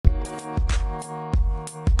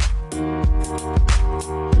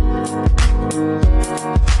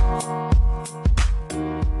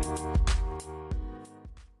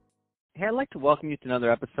welcome you to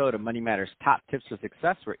another episode of Money Matters Top Tips for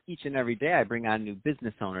Success, where each and every day I bring on new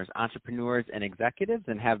business owners, entrepreneurs, and executives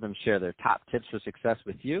and have them share their top tips for success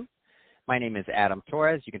with you. My name is Adam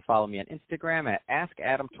Torres. You can follow me on Instagram at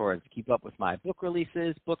AskAdamTorres to keep up with my book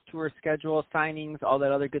releases, book tour schedule, signings, all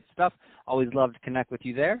that other good stuff. Always love to connect with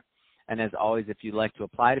you there. And as always, if you'd like to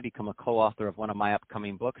apply to become a co-author of one of my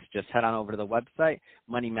upcoming books, just head on over to the website,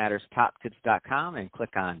 moneymatterstoptips.com, and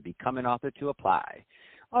click on Become an Author to apply.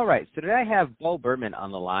 All right, so today I have Bo Berman on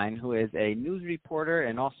the line, who is a news reporter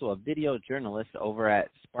and also a video journalist over at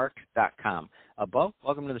Spark.com. Bo,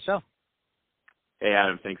 welcome to the show. Hey,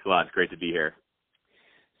 Adam, thanks a lot. It's great to be here.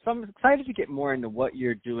 So I'm excited to get more into what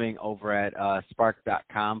you're doing over at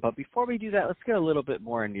Spark.com. But before we do that, let's get a little bit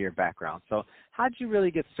more into your background. So how did you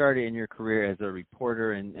really get started in your career as a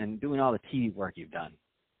reporter and doing all the TV work you've done?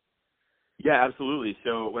 Yeah, absolutely.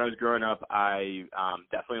 So when I was growing up, I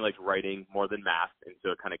definitely liked writing more than math, and so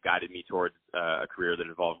it kind of guided me towards a career that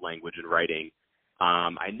involved language and writing.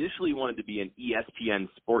 I initially wanted to be an ESPN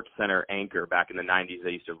SportsCenter anchor back in the 90s. They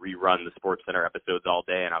used to rerun the SportsCenter episodes all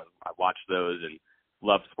day, and I watched those and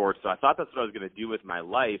loved sports. So I thought that's what I was going to do with my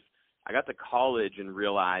life. I got to college and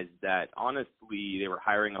realized that, honestly, they were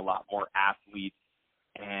hiring a lot more athletes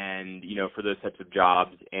and, for those types of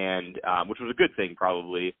jobs, and which was a good thing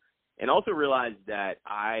probably. And also realized that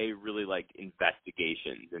I really liked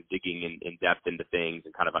investigations and digging in depth into things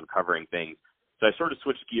and kind of uncovering things. So I sort of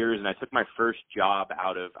switched gears and I took my first job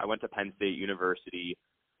I went to Penn State University,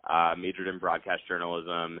 majored in broadcast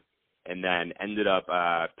journalism, and then ended up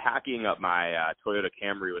packing up my Toyota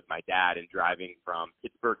Camry with my dad and driving from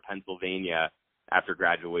Pittsburgh, Pennsylvania after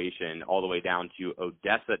graduation all the way down to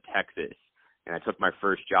Odessa, Texas. And I took my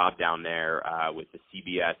first job down there with the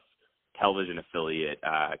CBS television affiliate,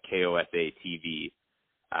 KOSA TV,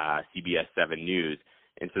 CBS 7 News.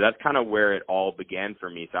 And so that's kind of where it all began for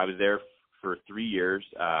me. So I was there for 3 years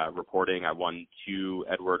reporting. I won 2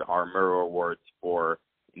 Edward R. Murrow Awards for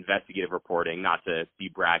investigative reporting, not to be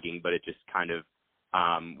bragging, but it just kind of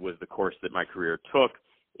was the course that my career took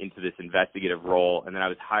into this investigative role. And then I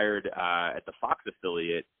was hired at the Fox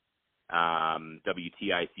affiliate,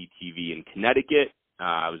 WTIC TV in Connecticut.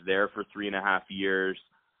 I was there for 3.5 years.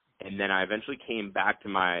 And then I eventually came back to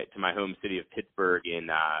my home city of Pittsburgh in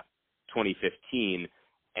 2015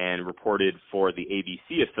 and reported for the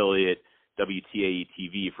ABC affiliate, WTAE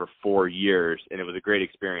TV, for 4 years. And it was a great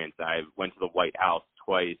experience. I went to the White House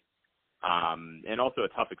twice, and also a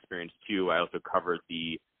tough experience too. I also covered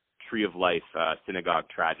the Tree of Life synagogue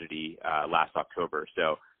tragedy last October.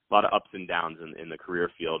 So a lot of ups and downs in the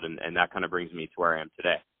career field, and that kind of brings me to where I am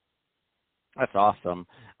today. That's awesome.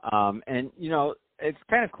 And, it's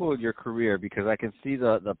kind of cool with your career because I can see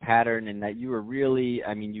the pattern in that you were really,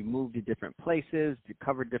 you moved to different places, you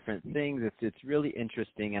covered different things. It's really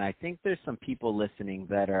interesting. And I think there's some people listening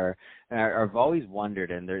that have always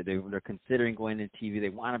wondered, and they're considering going into TV. They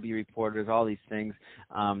want to be reporters, all these things,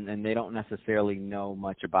 and they don't necessarily know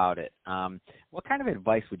much about it. What kind of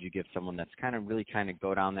advice would you give someone that's kind of really trying to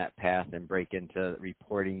go down that path and break into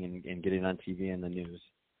reporting and getting on TV and the news?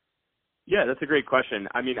 Yeah, that's a great question.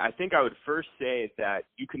 I think I would first say that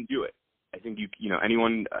you can do it. I think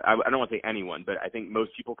anyone, I don't want to say anyone, but I think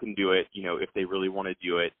most people can do it, if they really want to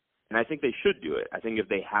do it. And I think they should do it. I think if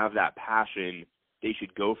they have that passion, they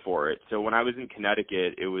should go for it. So when I was in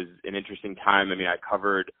Connecticut, it was an interesting time. I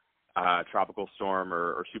covered Tropical Storm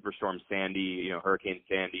or Superstorm Sandy, Hurricane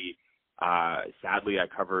Sandy. Sadly, I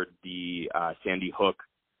covered the Sandy Hook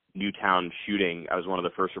Newtown shooting. I was one of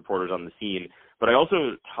the first reporters on the scene. But I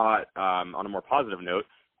also taught, on a more positive note,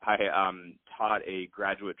 I taught a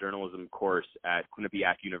graduate journalism course at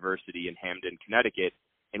Quinnipiac University in Hamden, Connecticut,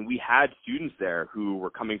 and we had students there who were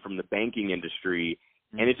coming from the banking industry,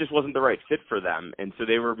 and it just wasn't the right fit for them. And so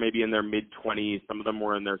they were maybe in their mid-20s, some of them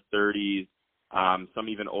were in their 30s, some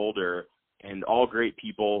even older, and all great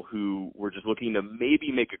people who were just looking to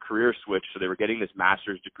maybe make a career switch. So they were getting this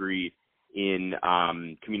master's degree in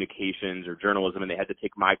communications or journalism, and they had to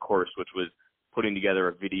take my course, which was putting together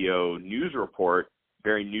a video news report,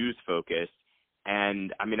 very news focused.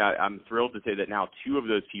 And I'm thrilled to say that now 2 of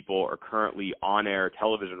those people are currently on-air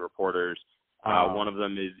television reporters. One of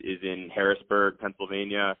them is in Harrisburg,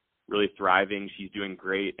 Pennsylvania, really thriving. She's doing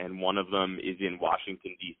great. And one of them is in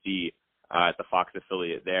Washington, D.C., at the Fox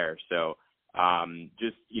affiliate there. So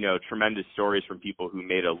just, tremendous stories from people who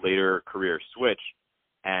made a later career switch.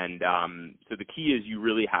 And so the key is you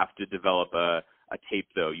really have to develop a tape,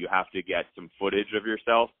 though. You have to get some footage of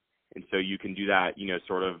yourself. And so you can do that,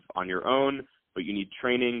 sort of on your own, but you need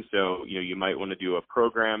training. So, you might want to do a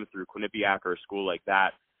program through Quinnipiac or a school like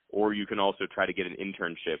that, or you can also try to get an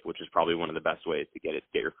internship, which is probably one of the best ways to get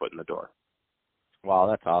your foot in the door. Wow,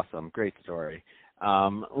 that's awesome. Great story.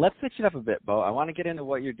 Let's switch it up a bit, Bo. I want to get into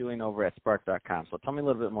what you're doing over at Spark.com. So tell me a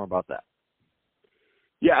little bit more about that.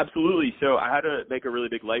 Yeah, absolutely. So I had to make a really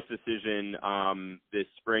big life decision this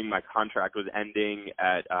spring. My contract was ending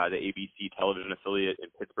at the ABC television affiliate in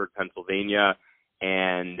Pittsburgh, Pennsylvania,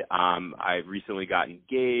 and I recently got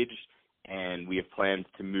engaged, and we have plans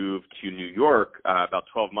to move to New York about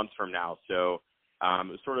 12 months from now. So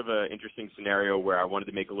it was sort of an interesting scenario where I wanted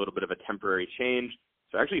to make a little bit of a temporary change.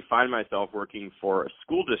 So I actually find myself working for a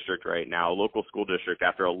school district right now, a local school district,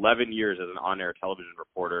 after 11 years as an on-air television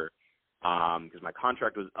reporter, because my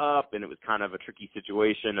contract was up and it was kind of a tricky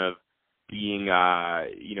situation of being, not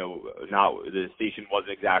the station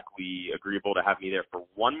wasn't exactly agreeable to have me there for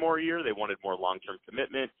one more year. They wanted more long-term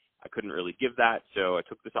commitment. I couldn't really give that, so I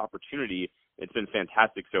took this opportunity. It's been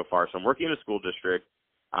fantastic so far. So I'm working in a school district,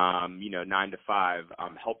 9 to 5,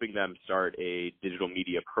 helping them start a digital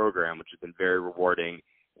media program, which has been very rewarding.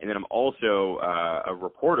 And then I'm also a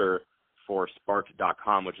reporter for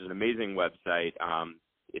Spark.com, which is an amazing website.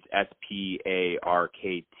 It's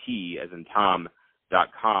SPARKT as in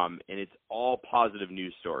Tom.com, and it's all positive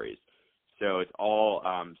news stories. So it's all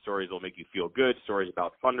stories that will make you feel good, stories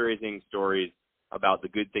about fundraising, stories about the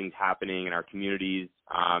good things happening in our communities.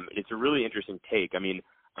 It's a really interesting take. I mean,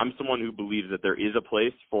 I'm someone who believes that there is a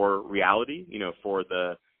place for reality, for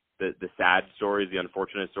the sad stories, the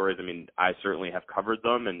unfortunate stories. I mean, I certainly have covered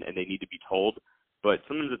them, and they need to be told. But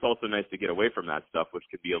sometimes it's also nice to get away from that stuff, which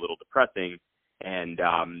could be a little depressing, and,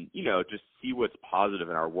 just see what's positive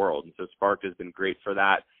in our world. And so Spark has been great for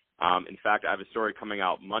that. In fact, I have a story coming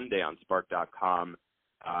out Monday on Spark.com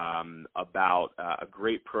about a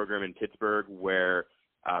great program in Pittsburgh where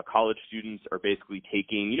college students are basically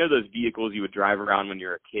taking, those vehicles you would drive around when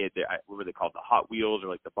you're a kid, what were they called, the Hot Wheels or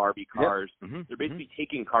like the Barbie cars? Yep. Mm-hmm. They're basically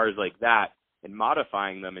taking cars like that and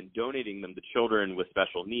modifying them and donating them to children with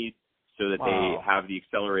special needs so that they have the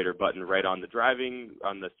accelerator button right on the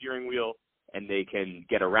steering wheel, and they can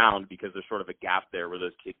get around because there's sort of a gap there where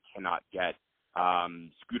those kids cannot get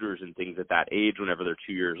scooters and things at that age whenever they're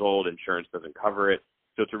 2 years old. Insurance doesn't cover it.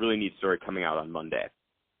 So it's a really neat story coming out on Monday.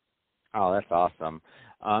 Oh, that's awesome.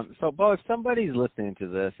 So, Bo, if somebody's listening to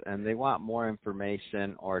this and they want more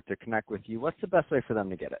information or to connect with you, what's the best way for them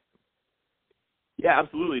to get it? Yeah,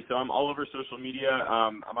 absolutely. So I'm all over social media.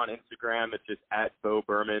 I'm on Instagram. It's just at Bo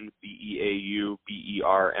Berman,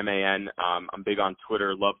 BeauBerman. I'm big on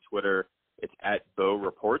Twitter, love Twitter. It's at Bo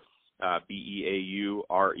Reports,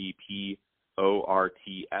 BeauReports.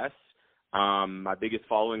 My biggest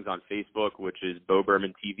following's on Facebook, which is Bo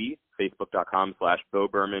Berman TV, Facebook.com/Bo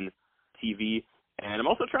Berman TV. And I'm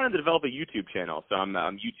also trying to develop a YouTube channel. So I'm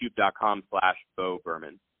YouTube.com/Bo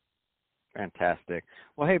Berman. Fantastic.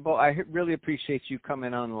 Well, hey, Bo, I really appreciate you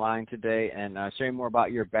coming on the line today and sharing more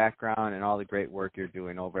about your background and all the great work you're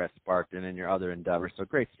doing over at Spark and in your other endeavors. So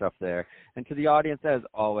great stuff there. And to the audience, as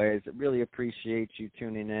always, really appreciate you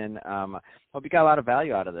tuning in. Hope you got a lot of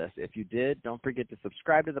value out of this. If you did, don't forget to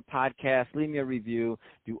subscribe to the podcast, leave me a review,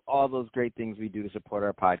 do all those great things we do to support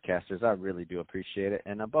our podcasters. I really do appreciate it.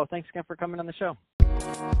 And, Bo, thanks again for coming on the show.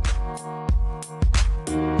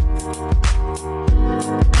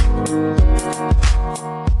 Thank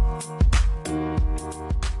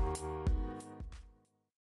you.